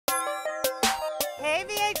Hey,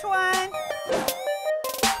 VH1.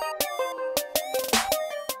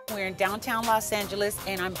 We're in downtown Los Angeles,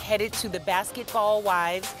 and I'm headed to the Basketball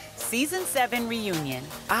Wives Season 7 reunion.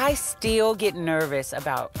 I still get nervous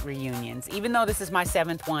about reunions. Even though this is my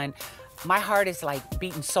 7th one, my heart is like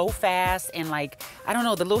beating so fast, and like, I don't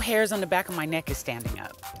know, the little hairs on the back of my neck is standing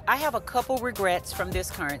up. I have a couple regrets from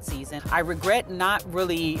this current season. I regret not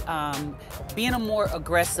really being a more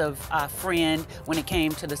aggressive friend when it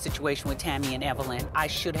came to the situation with Tami and Evelyn. I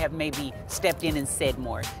should have maybe stepped in and said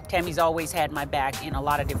more. Tami's always had my back in a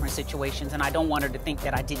lot of different situations, and I don't want her to think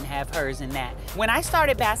that I didn't have hers in that. When I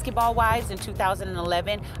started Basketball Wives in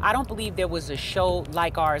 2011, I don't believe there was a show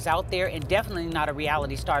like ours out there, and definitely not a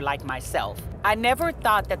reality star like myself. I never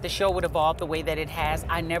thought that the show would evolve the way that it has.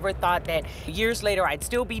 I never thought that years later I'd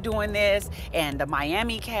still be doing this and the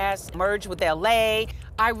Miami cast merged with LA.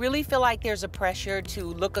 I really feel like there's a pressure to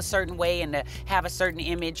look a certain way and to have a certain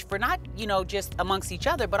image for not, you know, just amongst each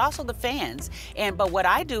other, but also the fans. But what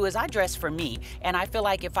I do is I dress for me. And I feel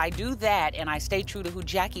like if I do that and I stay true to who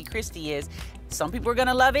Jackie Christie is, some people are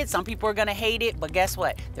gonna love it, some people are gonna hate it, but guess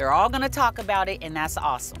what? They're all gonna talk about it, and that's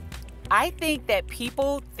awesome. I think that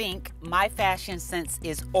people think my fashion sense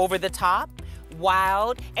is over the top,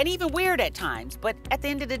 wild, and even weird at times. But at the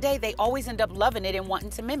end of the day, they always end up loving it and wanting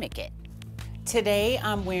to mimic it. Today,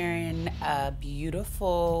 I'm wearing a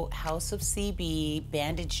beautiful House of CB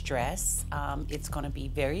bandage dress. It's gonna be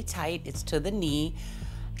very tight, it's to the knee.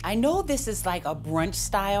 I know this is like a brunch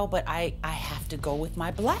style, but I have to go with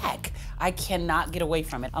my black. I cannot get away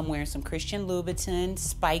from it. I'm wearing some Christian Louboutin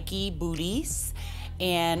spiky booties,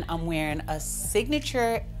 and I'm wearing a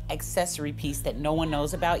signature accessory piece that no one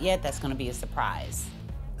knows about yet. That's gonna be a surprise.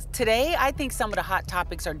 Today, I think some of the hot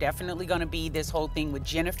topics are definitely gonna be this whole thing with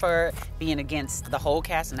Jennifer being against the whole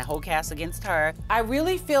cast and the whole cast against her. I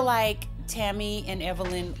really feel like Tami and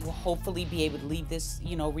Evelyn will hopefully be able to leave this,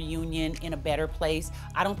 you know, reunion in a better place.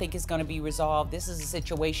 I don't think it's gonna be resolved. This is a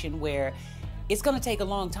situation where it's gonna take a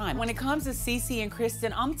long time. When it comes to Cece and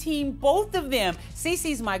Kristen, I'm team both of them.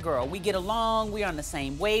 Cece's my girl. We get along, we're on the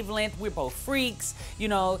same wavelength, we're both freaks. You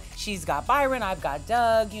know, she's got Byron, I've got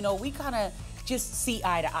Doug. You know, we kinda just see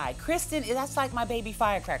eye to eye. Kristen, that's like my baby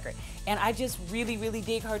firecracker. And I just really, really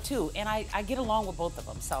dig her too. And I get along with both of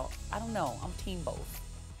them. So I don't know, I'm team both.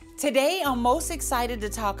 Today, I'm most excited to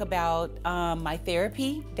talk about my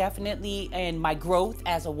therapy, definitely, and my growth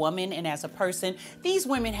as a woman and as a person. These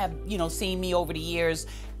women have, you know, seen me over the years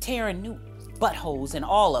tearing new buttholes in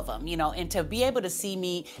all of them, you know, and to be able to see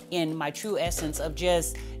me in my true essence of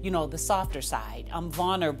just, you know, the softer side. I'm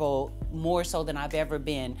vulnerable more so than I've ever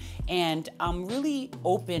been, and I'm really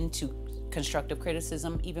open to constructive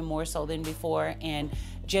criticism, even more so than before, and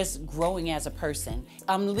just growing as a person.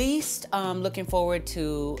 I'm least looking forward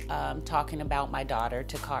to talking about my daughter,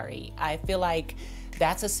 Takari. I feel like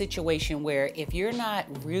that's a situation where if you're not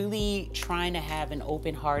really trying to have an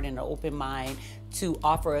open heart and an open mind to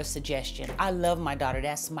offer a suggestion. I love my daughter,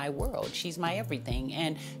 that's my world. She's my everything,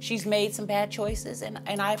 and she's made some bad choices, and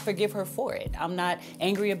I forgive her for it. I'm not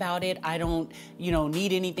angry about it. I don't, you know,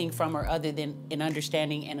 need anything from her other than an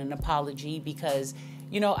understanding and an apology, because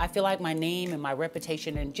you know, I feel like my name and my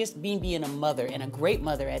reputation and just being a mother, and a great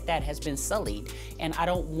mother at that, has been sullied. And I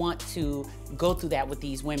don't want to go through that with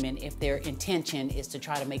these women if their intention is to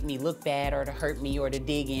try to make me look bad or to hurt me or to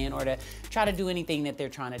dig in or to try to do anything that they're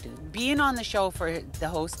trying to do. Being on the show for the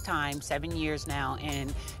host time, 7 years now,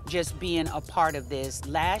 and just being a part of this,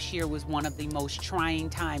 last year was one of the most trying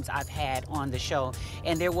times I've had on the show.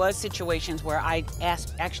 And there was situations where I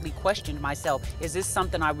actually questioned myself, is this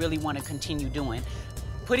something I really want to continue doing?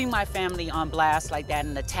 Putting my family on blast like that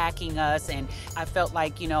and attacking us, and I felt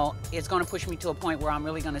like, you know, it's going to push me to a point where I'm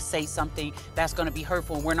really going to say something that's going to be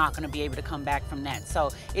hurtful, and we're not going to be able to come back from that. So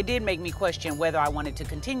it did make me question whether I wanted to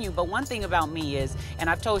continue. But one thing about me is, and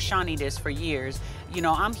I've told Shaunie this for years, you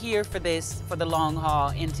know, I'm here for this for the long haul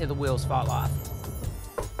until the wheels fall off.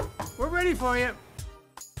 We're ready for you.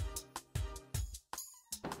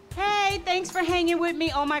 Hey, thanks for hanging with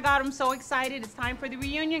me. Oh my God, I'm so excited. It's time for the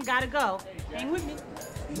reunion. Gotta go. Hang with me.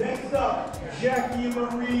 Next up, Jackie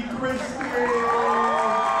Marie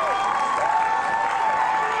Christie.